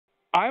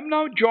I'm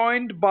now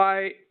joined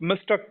by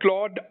Mr.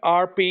 Claude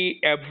Arpi,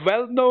 a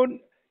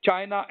well-known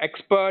China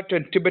expert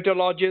and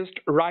Tibetologist,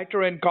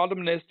 writer and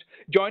columnist,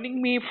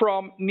 joining me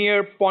from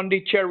near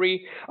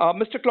Pondicherry.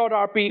 Mr. Claude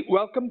Arpi,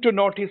 welcome to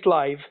Northeast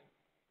Live.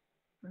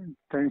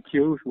 Thank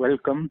you.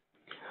 Welcome.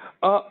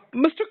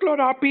 Mr. Claude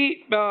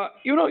Arpi,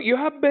 you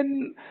have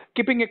been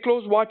keeping a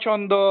close watch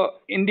on the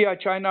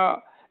India-China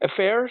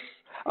affairs.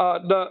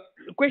 The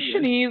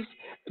question is,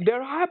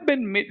 there have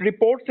been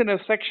reports in a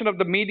section of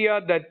the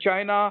media that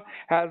China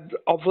has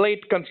of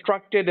late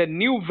constructed a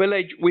new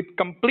village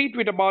complete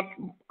with about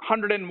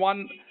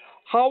 101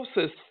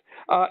 houses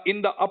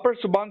in the upper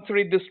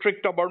Subansiri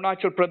district of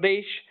Arunachal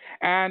Pradesh,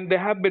 and there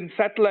have been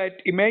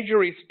satellite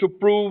imageries to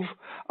prove,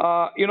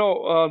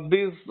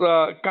 these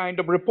kind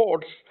of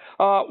reports.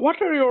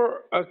 What are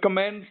your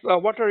comments?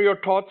 What are your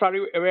thoughts? Are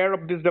you aware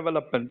of these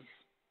developments?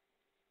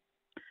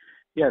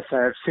 Yes,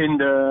 I have seen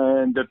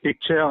the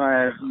picture.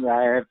 I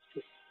have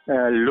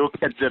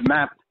looked at the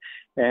map,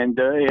 and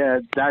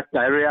that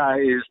area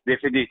is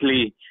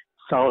definitely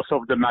south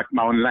of the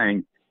McMahon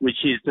line,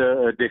 which is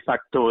the de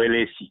facto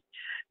LAC.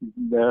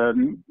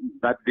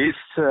 But this,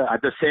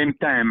 at the same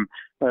time,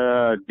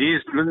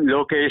 this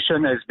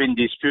location has been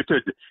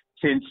disputed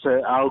since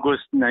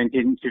August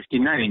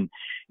 1959.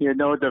 You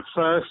know, the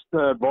first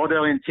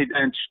border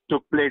incident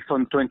took place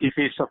on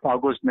 25th of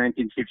August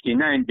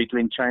 1959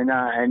 between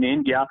China and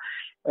India,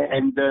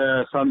 and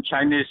some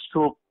Chinese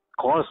troops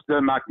crossed the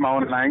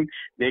McMahon line.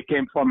 They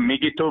came from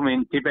Migitum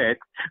in Tibet,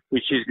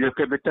 which is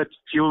located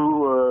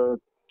few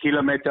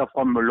kilometers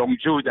from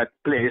Longju, that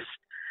place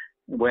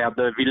where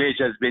the village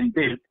has been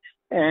built,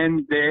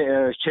 and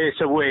they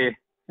chased away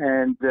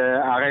and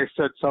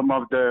arrested some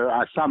of the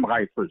Assam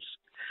rifles.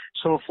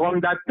 So from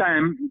that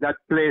time, that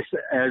place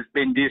has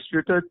been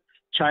disputed.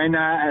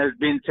 China has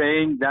been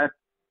saying that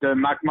the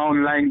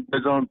McMahon line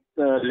doesn't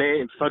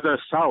lay further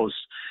south,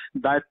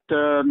 but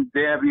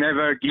they have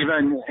never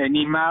given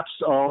any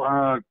maps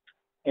or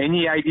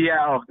any idea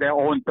of their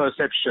own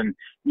perception.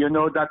 You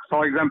know that,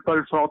 for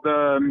example, for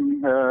the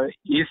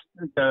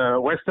the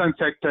western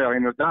sector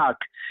in Ladakh,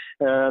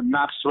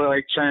 maps were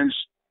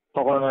exchanged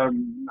for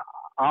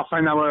half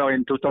an hour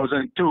in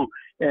 2002,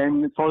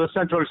 and for the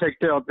central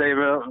sector, they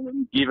were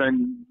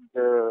given,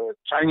 the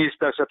Chinese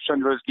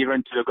perception was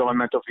given to the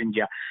government of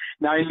India.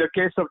 Now, in the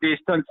case of the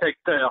eastern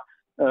sector,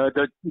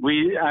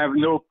 we have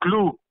no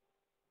clue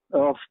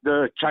of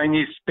the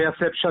Chinese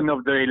perception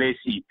of the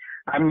LAC.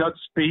 I'm not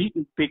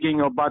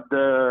speaking about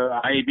the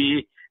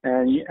IB,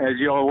 and as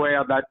you're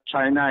aware that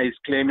China is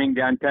claiming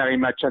the entire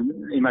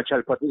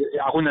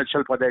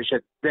Arunachal Pradesh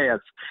as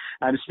theirs.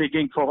 I'm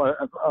speaking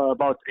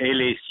about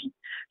LAC.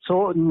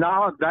 So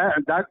now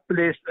that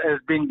place has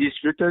been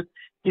disputed.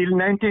 Till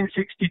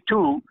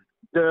 1962,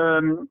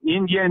 the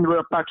Indians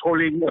were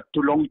patrolling up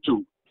to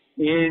Longju.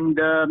 In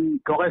the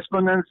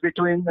correspondence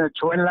between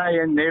Chou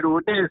Enlai and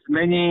Nehru, there's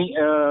many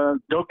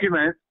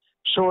documents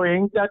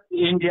showing that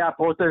India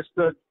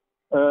protested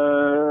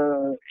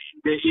the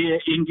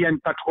Indian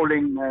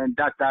patrolling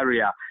that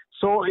area.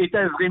 So it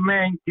has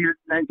remained till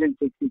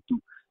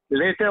 1962.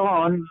 Later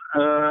on,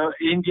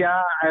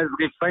 India has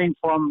refrained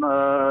from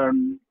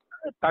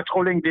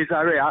patrolling this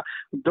area,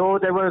 though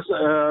there was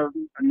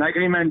an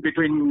agreement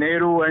between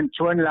Nehru and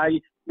Chou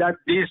Enlai that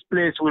this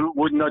place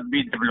would not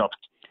be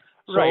developed.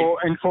 Right. So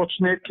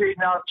unfortunately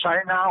now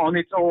China on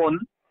its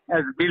own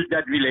has built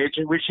that village,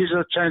 which is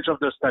a change of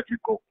the status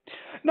quo.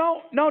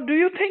 Now, do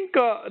you think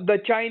the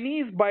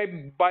Chinese, by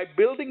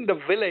building the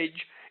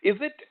village,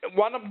 is it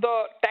one of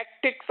the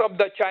tactics of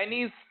the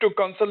Chinese to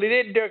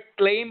consolidate their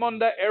claim on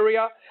the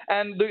area?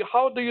 And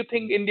how do you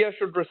think India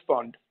should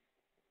respond?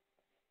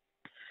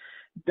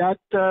 That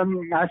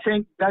I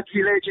think that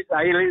village is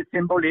highly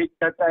symbolic.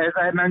 That, as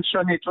I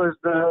mentioned, it was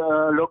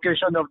the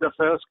location of the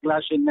first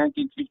clash in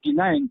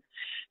 1959.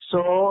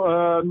 So,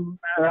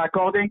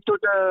 according to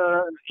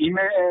the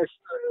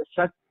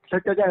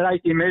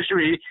satellite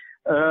imagery,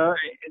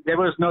 there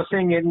was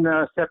nothing in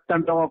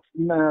September of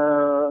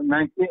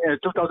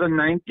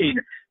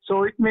 2019.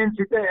 So it means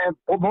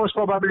most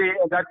probably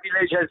that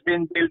village has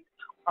been built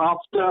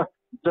after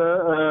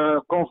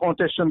the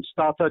confrontation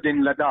started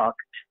in Ladakh,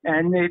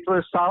 and it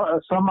was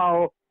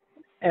somehow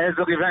as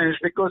a revenge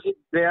because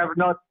they have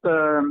not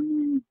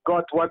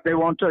got what they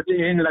wanted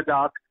in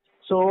Ladakh.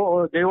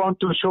 So they want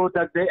to show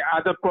that there are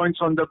other points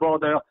on the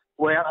border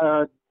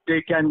where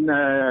they can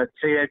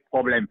create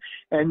problem.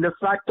 And the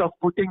fact of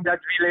putting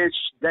that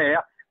village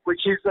there,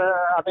 which is,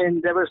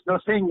 there was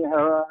nothing,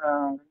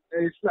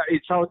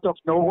 it's out of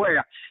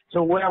nowhere.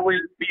 So where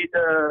will be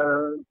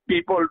the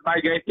people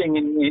migrating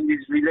in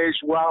this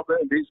village? Where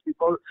these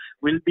people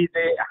will be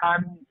the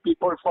Han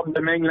people from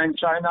the mainland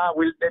China?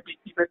 Will they be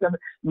Tibetan?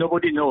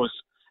 Nobody knows.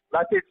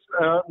 But it's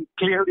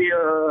clearly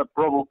a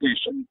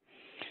provocation.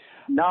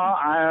 Now,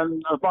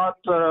 about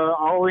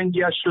how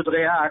India should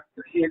react,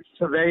 it's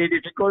very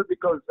difficult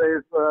because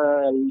there's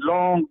a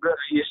long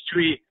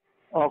history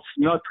of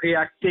not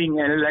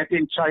reacting and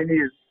letting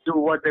Chinese do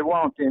what they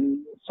want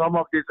in some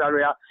of this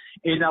area,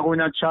 in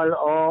Arunachal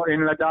or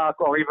in Ladakh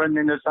or even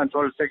in the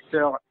central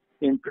sector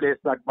in place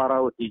like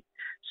Baravati.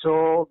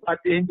 So, but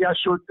India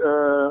should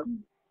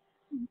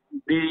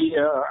be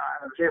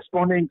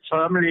responding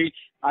firmly,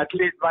 at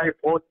least by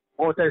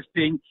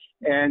protesting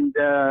and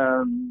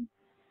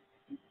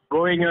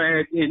going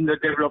ahead in the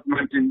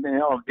development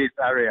of this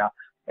area.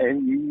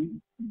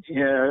 And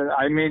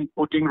I mean,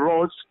 putting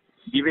roads,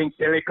 giving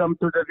telecom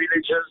to the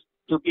villagers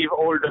to give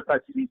all the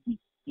facilities.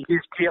 It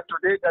is clear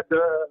today that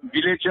the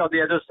villagers on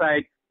the other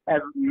side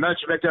have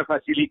much better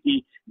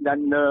facility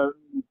than the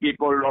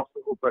people of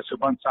Upper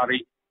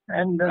Subansari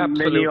and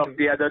many of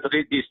the other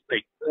three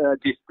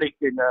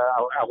districts in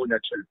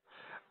Arunachal.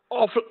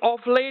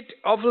 Of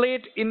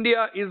late,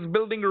 India is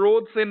building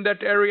roads in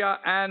that area,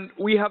 and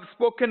we have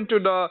spoken to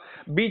the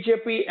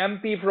BJP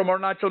MP from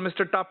Arunachal,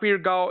 Mr. Tapir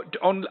Gao,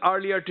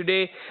 earlier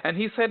today, and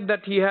he said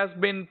that he has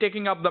been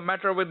taking up the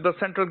matter with the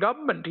central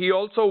government. He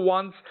also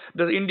wants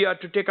India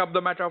to take up the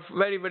matter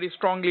very, very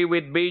strongly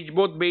with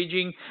both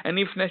Beijing and,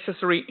 if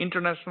necessary,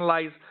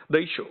 internationalize the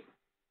issue.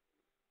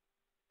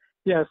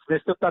 Yes,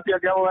 Mr. Tapir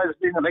Gao has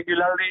been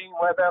regularly,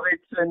 whether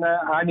it's in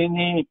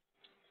Anini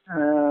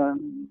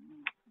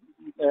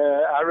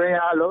area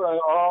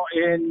or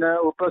in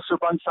Upper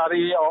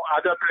Subansari or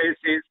other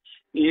places,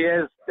 he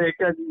has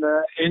taken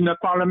in the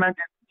parliament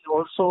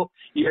also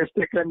he has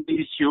taken the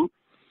issue.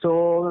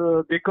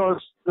 So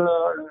because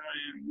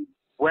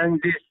when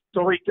this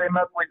story came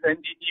up with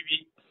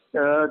NDTV,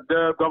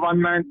 the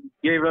government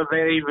gave a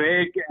very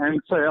vague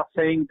answer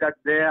saying that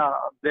they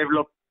are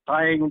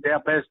trying their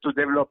best to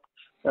develop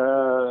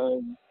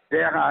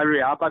their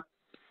area, but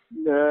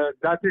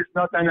that is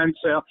not an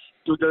answer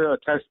to the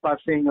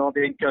trespassing or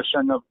the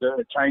incursion of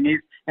the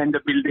Chinese and the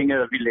building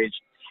a village.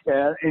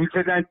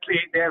 Incidentally,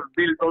 they have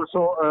built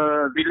also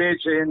a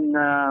village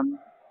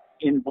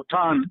in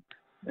Bhutan,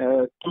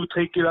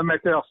 2-3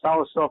 kilometers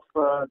south of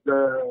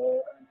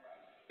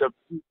the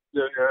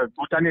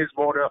Bhutanese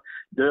border,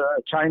 the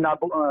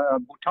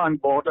China-Bhutan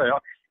border,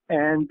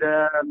 and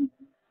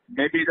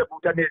maybe the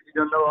Bhutanese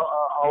didn't know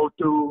how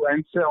to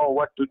answer or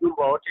what to do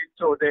about it,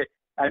 so they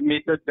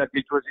admitted that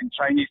it was in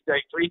Chinese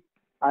territory,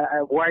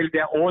 while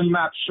their own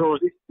map shows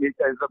it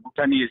as a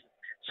Bhutanese.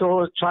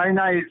 So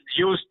China is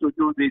used to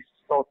do this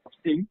sort of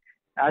thing.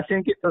 I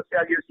think it's a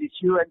serious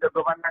issue, and the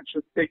government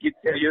should take it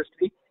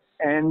seriously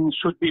and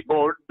should be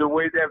bold the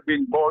way they have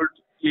been bold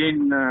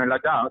in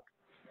Ladakh.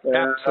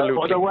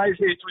 Absolutely. Otherwise,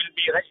 it will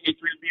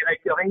be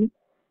recurring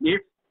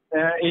if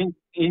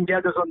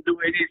India doesn't do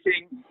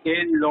anything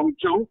in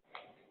Longchu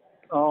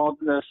or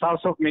the south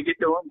of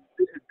Megiddo.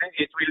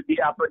 It will be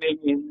happening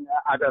in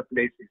other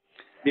places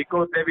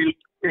because they will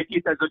take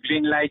it as a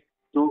green light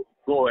to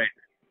go ahead.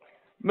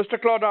 Mr.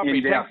 Claude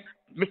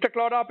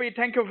Arpi,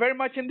 thank you very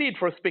much indeed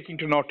for speaking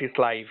to Northeast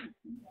Live.